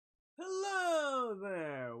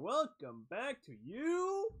welcome back to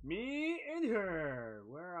You, Me, and Her,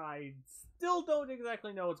 where I still don't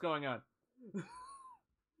exactly know what's going on.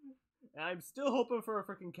 I'm still hoping for a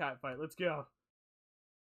freaking cat fight. Let's go.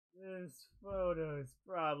 This photo is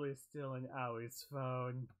probably still in Aoi's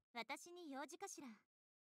phone. 私に用事かしら。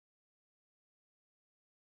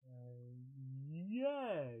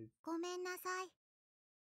Yes. ごめんなさい。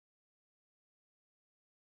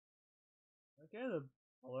 Okay, the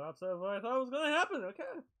polar opposite of what I thought was gonna happen. Okay.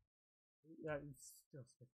 Yeah, it's still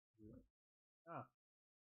spectacular. Ah.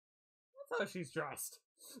 That's how she's dressed.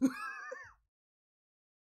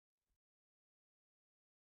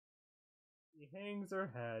 She hangs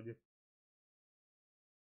her head.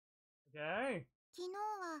 Okay. 昨日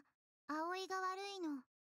は葵が悪いの。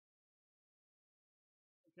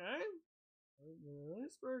 Okay. At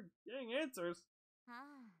least we're getting answers. あ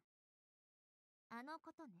あ。あの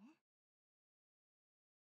ことね。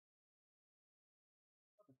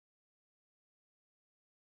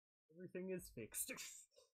 Everything is fixed.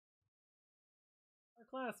 Our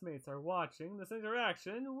classmates are watching this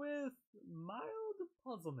interaction with mild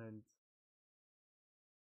puzzlement.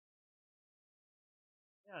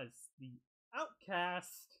 Yes, the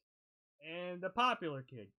outcast and the popular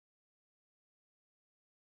kid.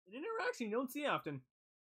 An interaction you don't see often.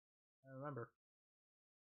 I remember.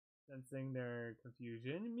 Sensing their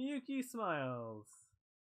confusion, Miyuki smiles.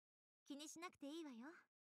 気にしなくていいわよ。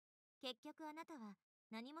結局あなたは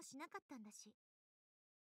何もしなかったんだし。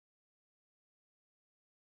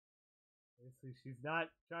 Obviously, she's not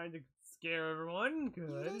trying to scare everyone. 許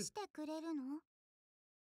Good. してくれるの？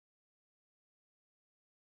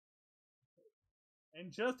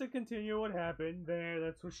 And just to continue what happened there,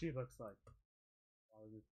 that's what she looks like.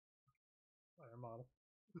 Fire model.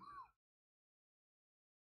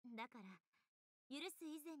 だから許す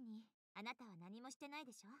以前にあなたは何もしてない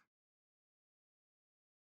でしょ。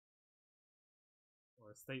 Of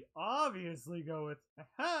course, they obviously go with,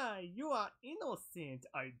 "Aha, you are innocent."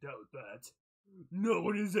 I doubt that. No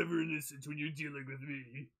one is ever innocent when you're dealing with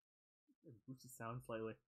me. Boost the sound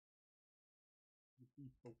slightly.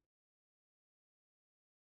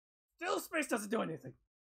 Still, space doesn't do anything.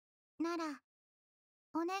 なら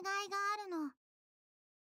お願いがあるの。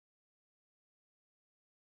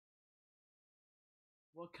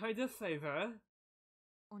 What kind of favor?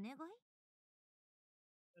 お願い？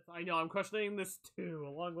 Yes, I know, I'm questioning this too,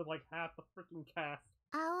 along with like half the freaking cast.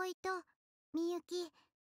 葵とみゆき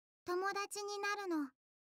友達になるの。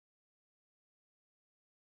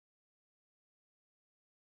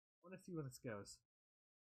 I want to see where this goes.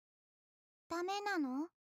 ダメなの？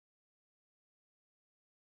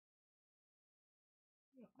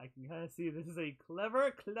 I can kind of see this is a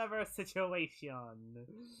clever situation.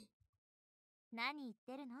 何言っ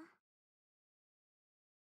てるの？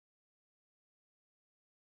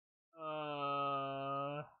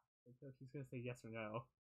 So she's gonna say yes or no.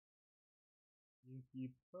 Yuki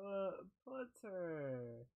put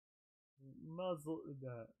her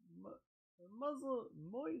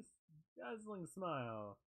moist, dazzling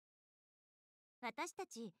smile. 私た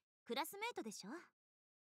ちクラスメートでしょ。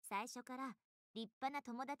最初から立派な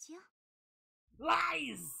友達よ。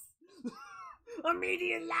 Lies!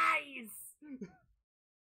 Immediate lies!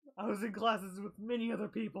 I was in classes with many other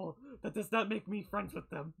people. That does not make me friends with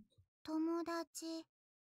them. 友達。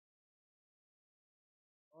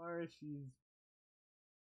 Or she's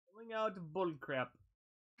pulling out bullcrap.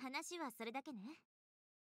 話はそれだけね。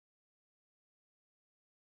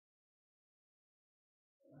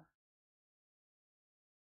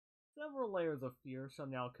 Several layers of fear shall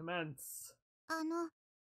now commence.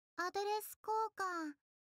 アドレス交換。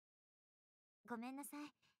ごめんなさ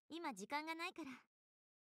い。今時間がないから。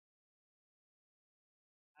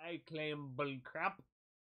 I claim bullcrap.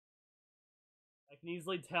 I can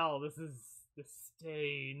easily tell this is the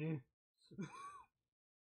stain.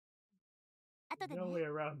 後でね。 No way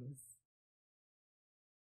around this.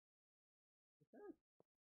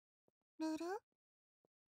 ルル？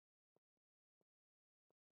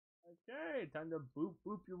 Okay, time to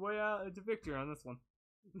boop your way out into victory on this one.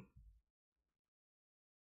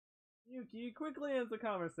 Yuki quickly ends the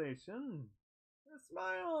conversation. Her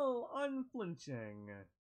smile unflinching.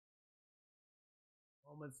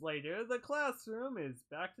 Moments later, the classroom is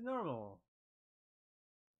back to normal.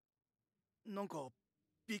 なんか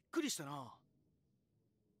びっくりしたな。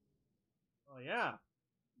 Oh yeah,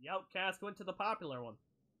 the outcast went to the popular one.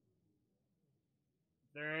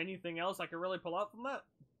 Is there anything else I could really pull out from that?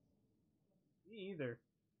 Me either.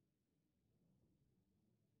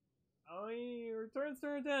 Aoi returns to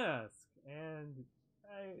her desk and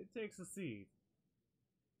takes a seat.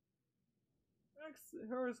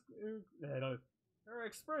 Her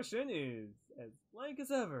expression is as blank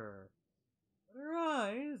as ever, but her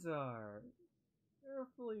eyes are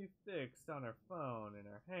carefully fixed on her phone in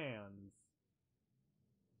her hands.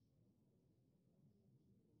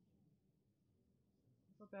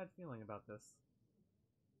 I have a bad feeling about this.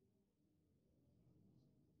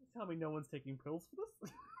 Please tell me no one's taking pills for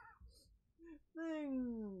this?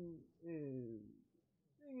 Thing is,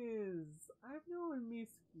 I've known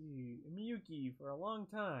Miyuki for a long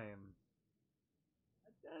time.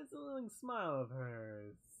 That dazzling smile of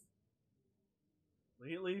hers.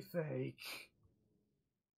 Completely fake.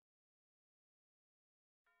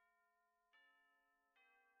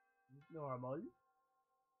 Normal.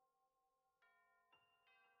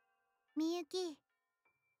 みゆき、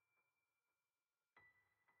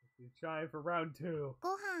 You're trying for round 2.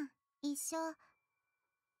 ご飯一緒。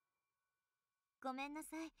ごめんな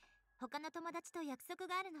さい。他の友達と約束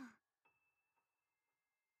があるの。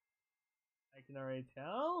I can already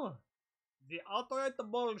tell. The alternate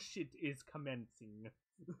bullshit is commencing.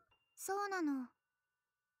 そうなの。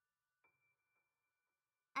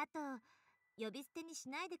あと、呼び捨てにし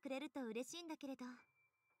ないでくれると嬉しいんだけれど。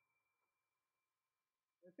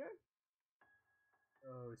Okay.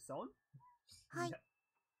 Oh, son? はい。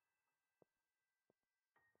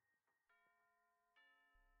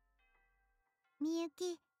みゆ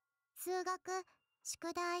き、数学、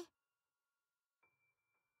宿題。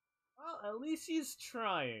Well, at least she's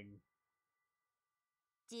trying.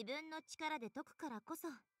 自分の力で解くからこそ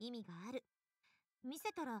意味がある。見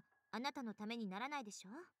せたらあなたのためにならないでしょ。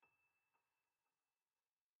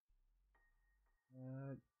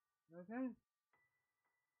Okay.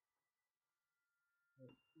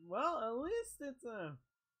 Well, at least it's at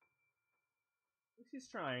least she's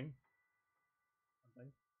trying.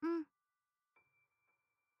 Something. うん。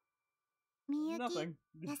みゆき、 Nothing.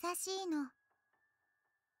 優しいの。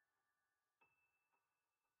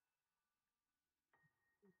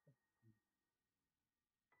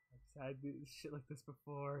I've had shit like this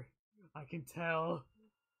before. I can tell.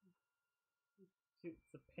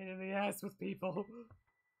 It's a pain in the ass with people.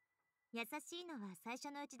 優しいのは最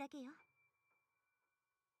初のうちだけよ。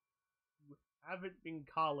Haven't been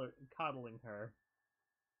coddling her.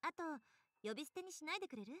 あと、呼び捨てにしないで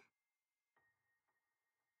くれる？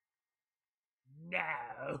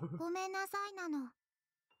 No. ごめんなさいなの。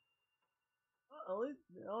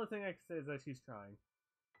 The only thing I can say is that she's trying.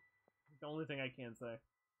 The only thing I can say.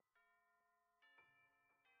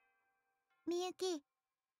 みゆき、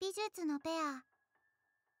美術のペア。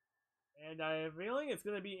 And I have a feeling it's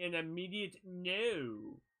gonna be an immediate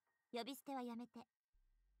no. 呼び捨てはやめて。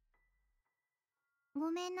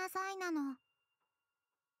ごめんなさいなの。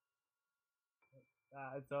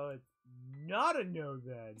 So it's not a no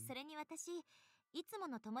then. それに私、いつも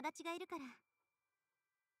の友達がいるから。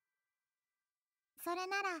それ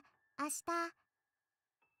なら、明日。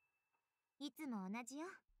いつも同じよ。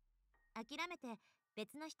諦めて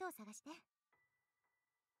別の人を探して。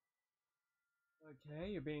 Okay,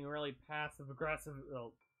 you're being really passive aggressive.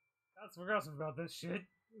 Well, passive aggressive about this shit.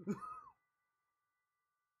 How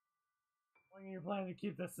long are you planning to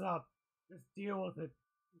keep this up? Just deal with it.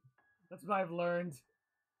 That's what I've learned.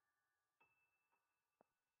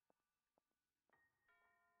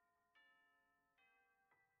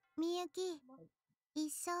 Miyuki, 一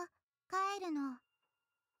緒、帰るの。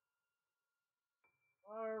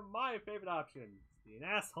 Are my favorite options. Be an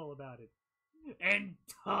asshole about it. And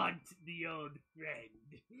taunt the old friend.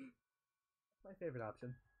 That's my favorite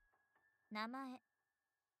option. 名前。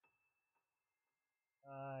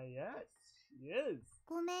 Yes, she is.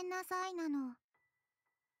 ごめんなさいなの。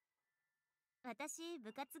私、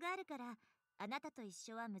部活があるから、あなたと一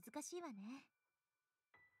緒は難しいわね。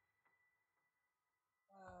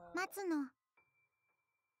待つの。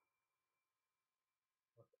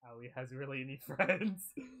 Ali has really any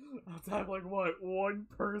friends. I'll have like what, one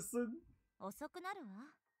person? 遅くなるわ。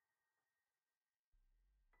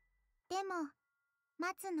でも、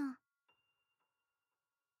待つの。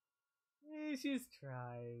 She's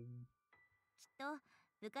trying. きっと、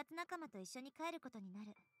部活仲間と一緒に帰ることにな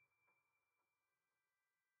る。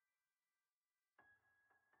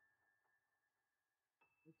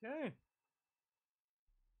 Okay.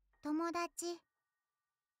 友達。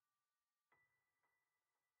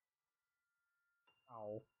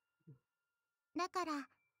 Ow. だから、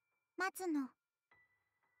待つの。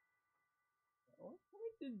 What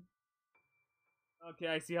did... Okay,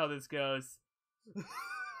 I see how this goes.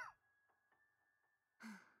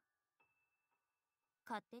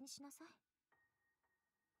 勝手にしなさい。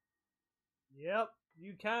 Yep,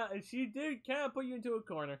 you can't. She can't put you into a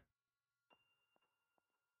corner.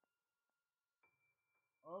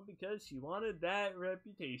 All because she wanted that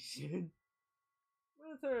reputation.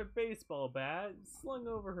 With her baseball bat slung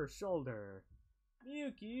over her shoulder,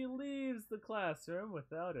 Miyuki leaves the classroom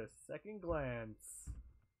without a second glance.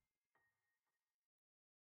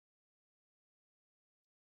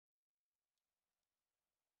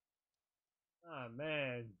 Ah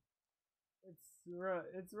man,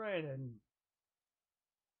 it's raining.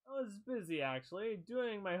 I was busy actually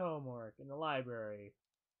doing my homework in the library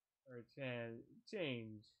for a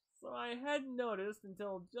change, so I hadn't noticed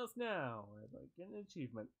until just now. Like an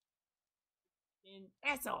achievement. In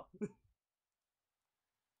asshole.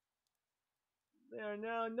 There are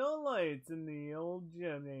now no lights in the old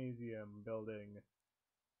gymnasium building.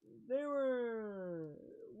 They were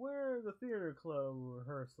where the theater club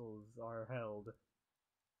rehearsals are held.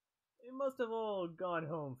 They must have all gone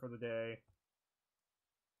home for the day.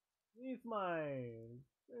 Beneath my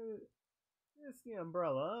risky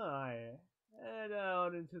umbrella, I head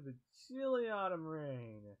out into the chilly autumn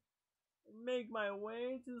rain and make my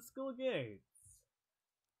way to the school gates.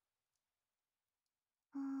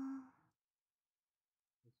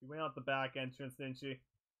 She went out the back entrance, didn't she?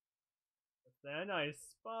 But then I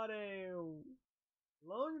spot a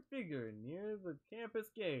lone figure near the campus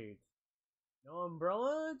gate. No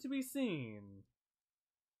umbrella to be seen.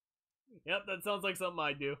 Yep, that sounds like something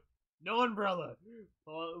I'd do. No umbrella.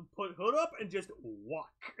 Put hood up and just walk.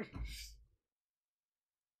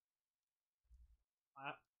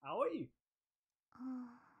 Aoi?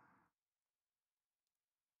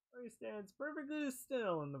 Aoi stands perfectly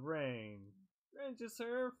still in the rain. Drenches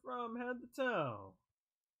her from head to toe.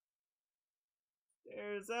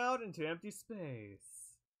 Stares out into empty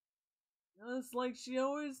space. Just like she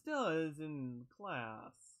always does in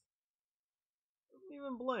class. Doesn't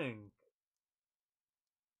even blink.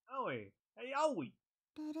 Aoi. Hey, Aoi!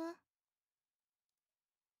 ルル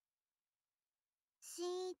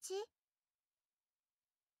新一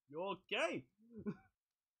You okay?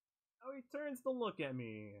 Aoi turns to look at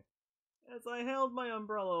me as I held my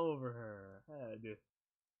umbrella over her head.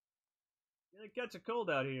 Gonna catch a cold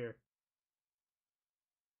out here.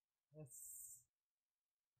 Yes.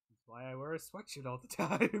 That's why I wear a sweatshirt all the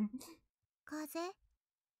time. 風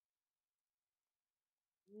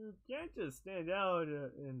You can't just stand out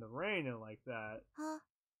in the rain like that. あ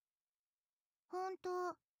ほん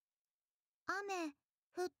と雨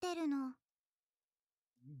降ってるの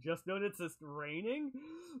You just noticed it's raining?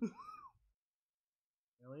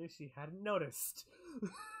 Really? She hadn't noticed.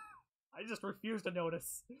 I just refuse to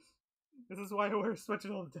notice. This is why I wear a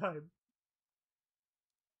sweatshirt all the time.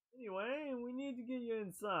 Anyway, we need to get you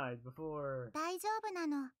inside before... 大丈夫な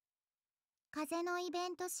の風のイベ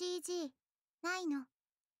ント CG ないの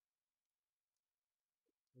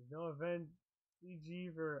There's no event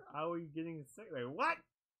CG for Aoi getting sick. Wait, what?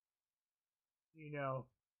 You know.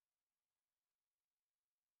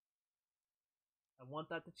 I want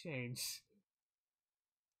that to change.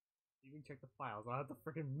 Even check the files. I'll have to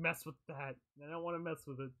freaking mess with that. I don't want to mess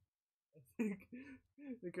with it. I think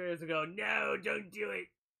the creators will go, no, don't do it.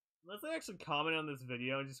 Unless they actually comment on this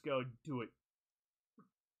video and just go, do it.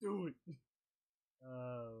 Do it.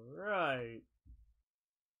 Alright.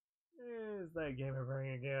 There's that gamer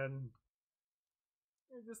brain again.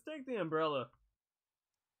 Here, just take the umbrella.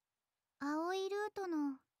 青いルート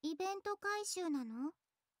のイベント回収なの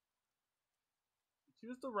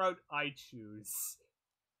Choose the route I choose.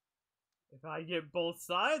 If I get both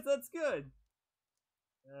sides, that's good.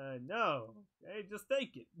 No. Hey, just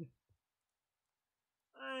take it.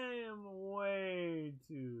 I am way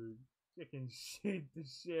too chicken shit to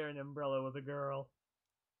share an umbrella with a girl.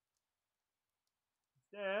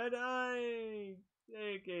 Instead, I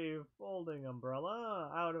take a folding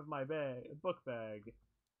umbrella out of my book bag.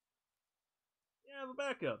 Yeah, I have a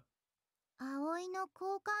backup. 葵の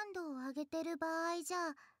好感度を上げてる場合じ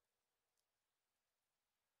ゃ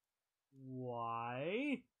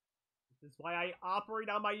Why? This is why I operate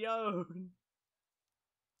on my own.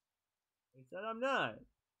 I said I'm not.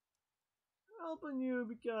 I'm helping you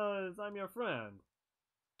because I'm your friend.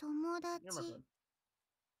 友 You're my 達 friend.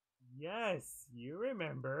 Yes, you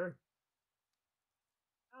remember.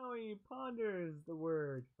 Aoi ponders the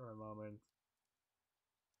word for a moment.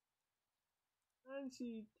 Then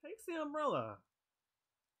she takes the umbrella.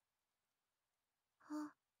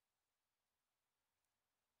 あ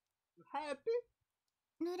You happy?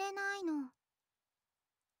 濡れないの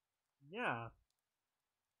Yeah.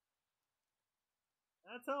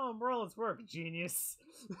 That's how umbrellas work, genius.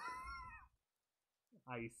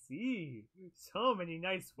 I see. So many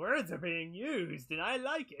nice words are being used, and I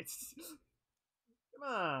like it. Come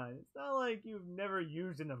on, it's not like you've never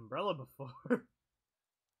used an umbrella before.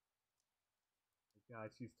 God,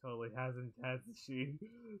 she's totally hasn't, hasn't she?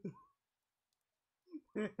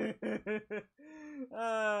 You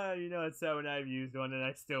know it's sad when I've used one and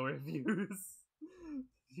I still refuse.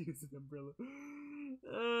 Use an umbrella.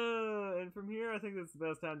 And from here, I think this is the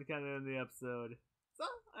best time to kind of end the episode. So,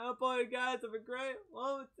 I hope all you guys have a great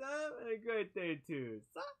moment time and a great day too.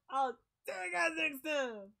 So, I'll see you guys next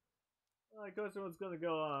time. I question what's gonna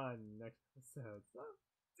go on next episode. So,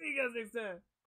 see you guys next time.